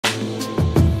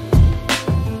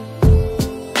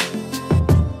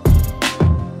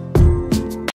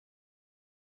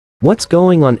What's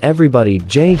going on everybody,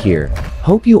 Jay here.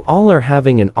 Hope you all are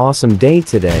having an awesome day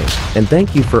today, and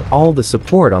thank you for all the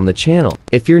support on the channel.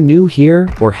 If you're new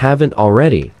here or haven't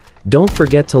already, don't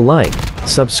forget to like,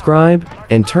 subscribe,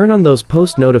 and turn on those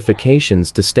post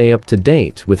notifications to stay up to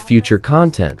date with future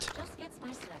content.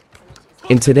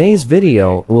 In today's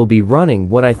video, we'll be running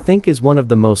what I think is one of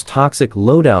the most toxic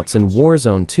loadouts in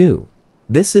Warzone 2.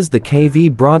 This is the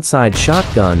KV broadside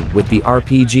shotgun with the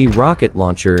RPG rocket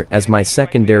launcher as my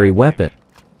secondary weapon.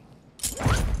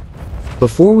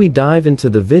 Before we dive into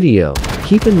the video,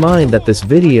 keep in mind that this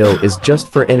video is just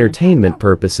for entertainment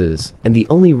purposes, and the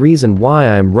only reason why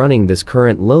I am running this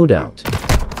current loadout.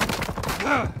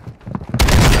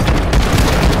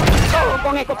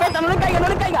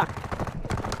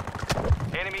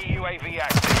 Enemy UAV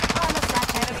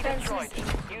active. Enemy destroyed.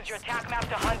 Use your attack map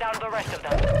to hunt down the rest of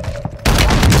them.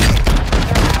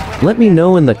 Let me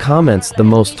know in the comments the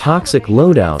most toxic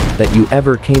loadout that you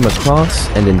ever came across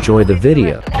and enjoy the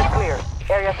video. Clear.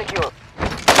 Area secure.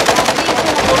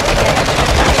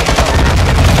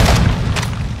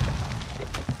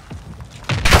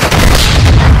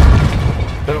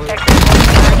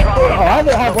 Oh, I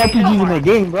didn't have RPGs in the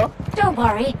game, bro. Don't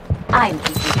worry, I'm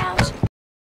keeping count.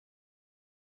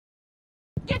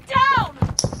 Get down!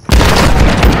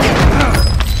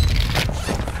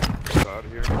 Out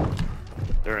here.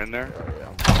 They're in there?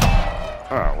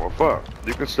 Alright, well fuck.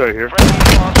 You can stay here.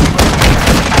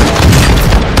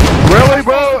 Really,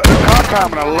 bro?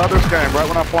 Concom, I love this game. Right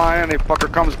when I fly in, he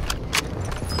fucker comes.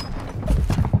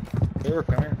 Here,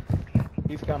 come here.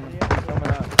 He's coming. He's coming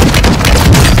out.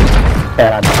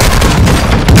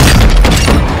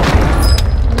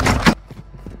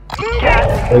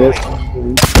 It is.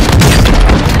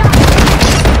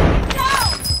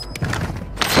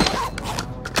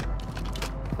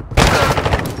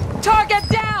 Target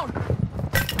down!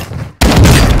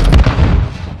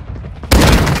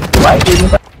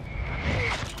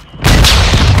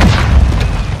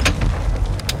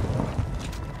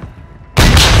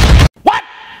 What?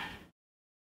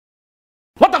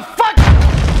 What the fuck?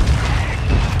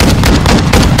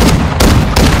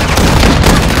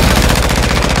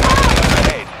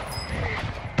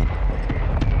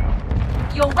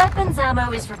 Your weapons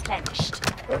ammo is replenished.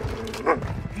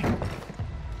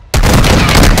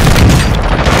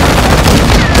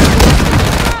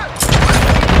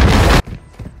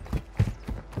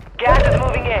 Gas is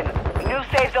moving in. New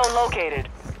safe zone located.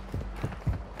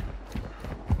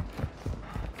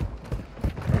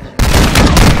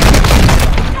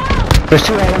 There's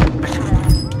two of them.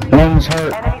 One's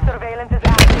hurt. Enemy surveillance is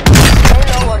active. Stay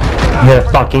low or You're a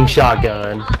fucking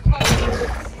shotgun.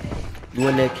 You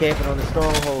in there camping on the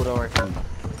stronghold, aren't you?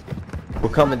 We're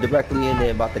coming directly in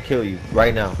there, about to kill you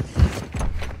right now.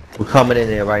 We're coming in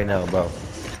there right now, bro.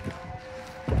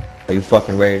 Are you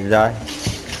fucking ready to die?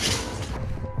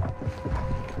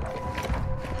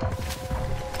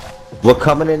 We're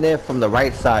coming in there from the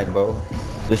right side, bro.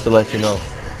 Just to let you know.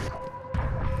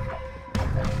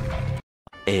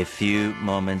 A few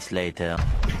moments later.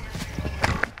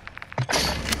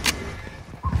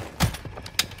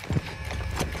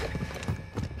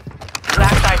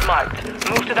 black site marked.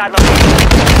 Move to that location.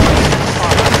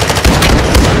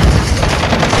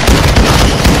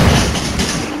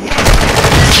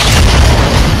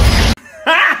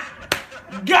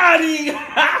 Got him!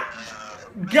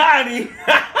 Got him!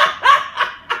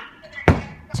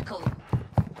 Cool.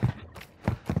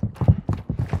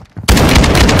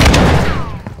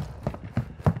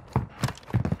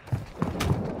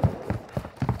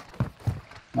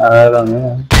 I don't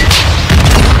know.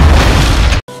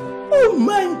 Oh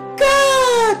my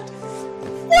god!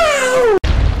 Wow!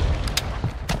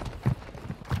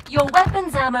 Your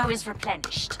weapons ammo is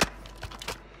replenished.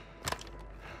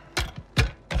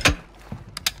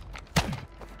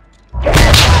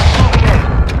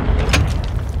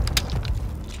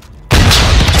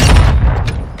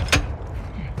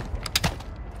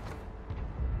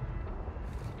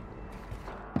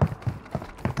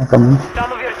 Come.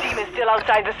 Some of your team is still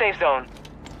outside the safe zone.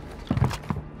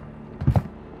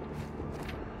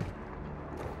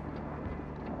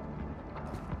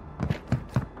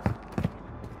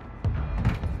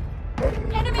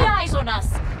 Enemy eyes on us!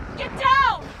 Get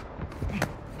down!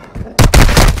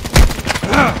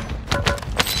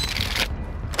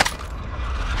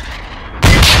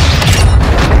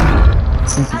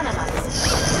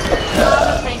 Analyze.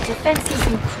 Armor plate defenses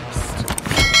increased.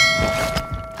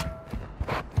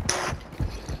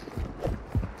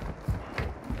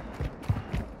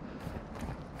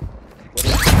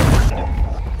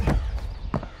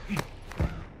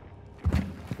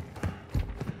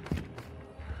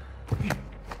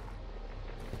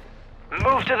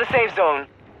 Move to to the safe zone.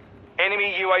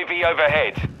 Enemy UAV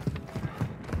overhead.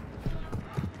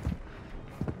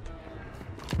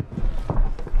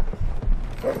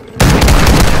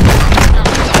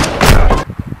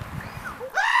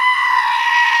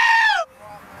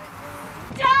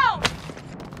 Down!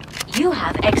 You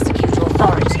have execute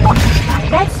authority.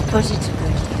 Let's put it to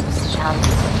good use, shall we?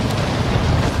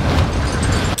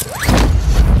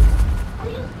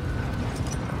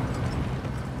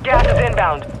 Gas is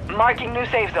inbound. Marking new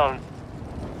safe zone.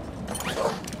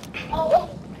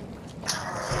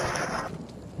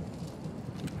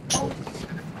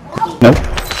 Nope.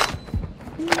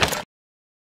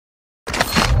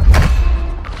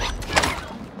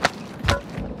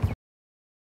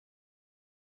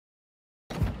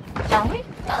 Shall we?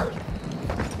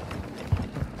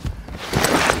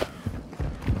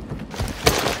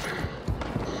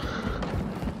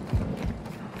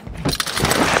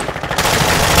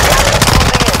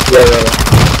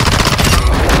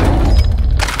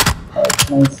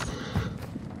 Nice.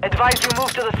 Advise you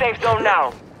move to the safe zone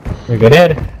now. We're good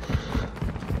ahead.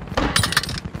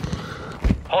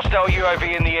 Hostile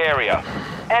UAV in the area.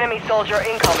 Enemy soldier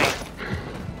incoming.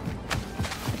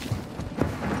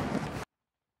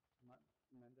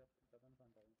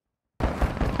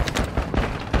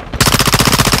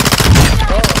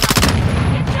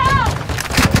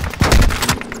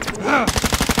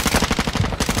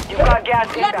 You've got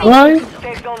gas inbound. Why?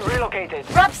 Safe zone relocated.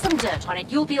 Rub some dirt on it,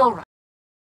 you'll be alright.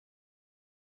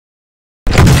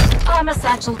 Armor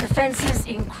satchel defenses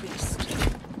increased.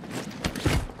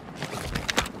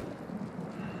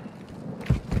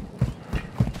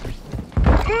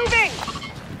 Moving!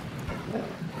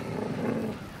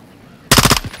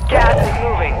 Gas is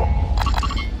moving.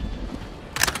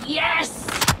 Yes!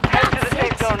 Head to the That's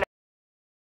safe it. zone.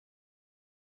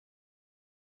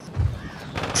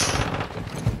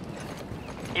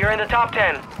 You're in the top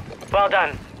 10. Well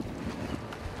done.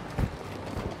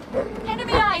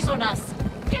 Enemy eyes on us!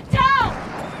 Get down!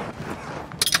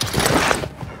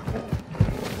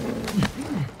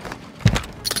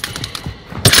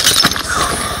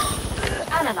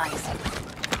 Analyzing.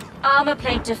 Armor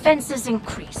plate defenses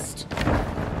increased.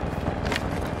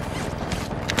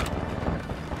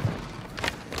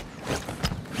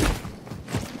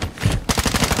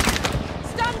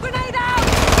 Stun grenade out!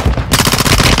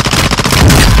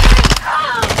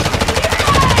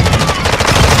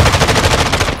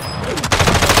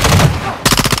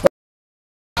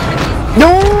 No,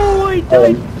 I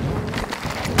died.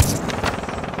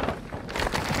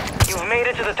 You've made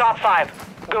it to the top 5.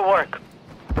 Good work.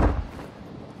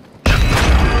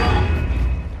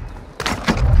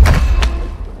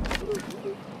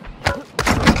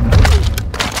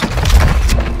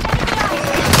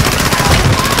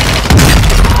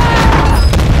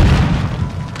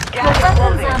 Gas is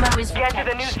Weapons ammo is closing. Get to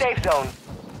the new safe zone.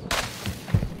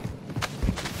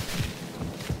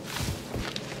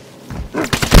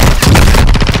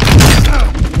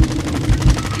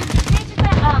 Created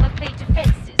their armor plate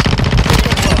defenses.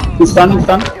 He's stunned, he's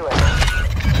stunned. Do it.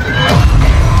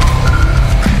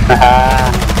 Haha.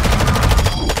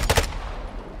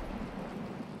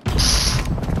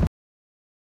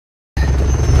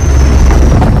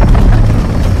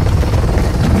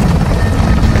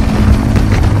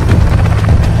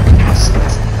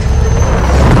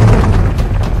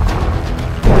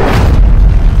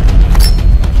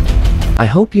 I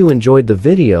hope you enjoyed the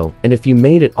video, and if you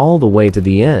made it all the way to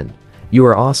the end, you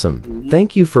are awesome.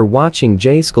 Thank you for watching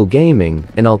J Skull Gaming,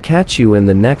 and I'll catch you in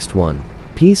the next one.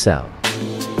 Peace out.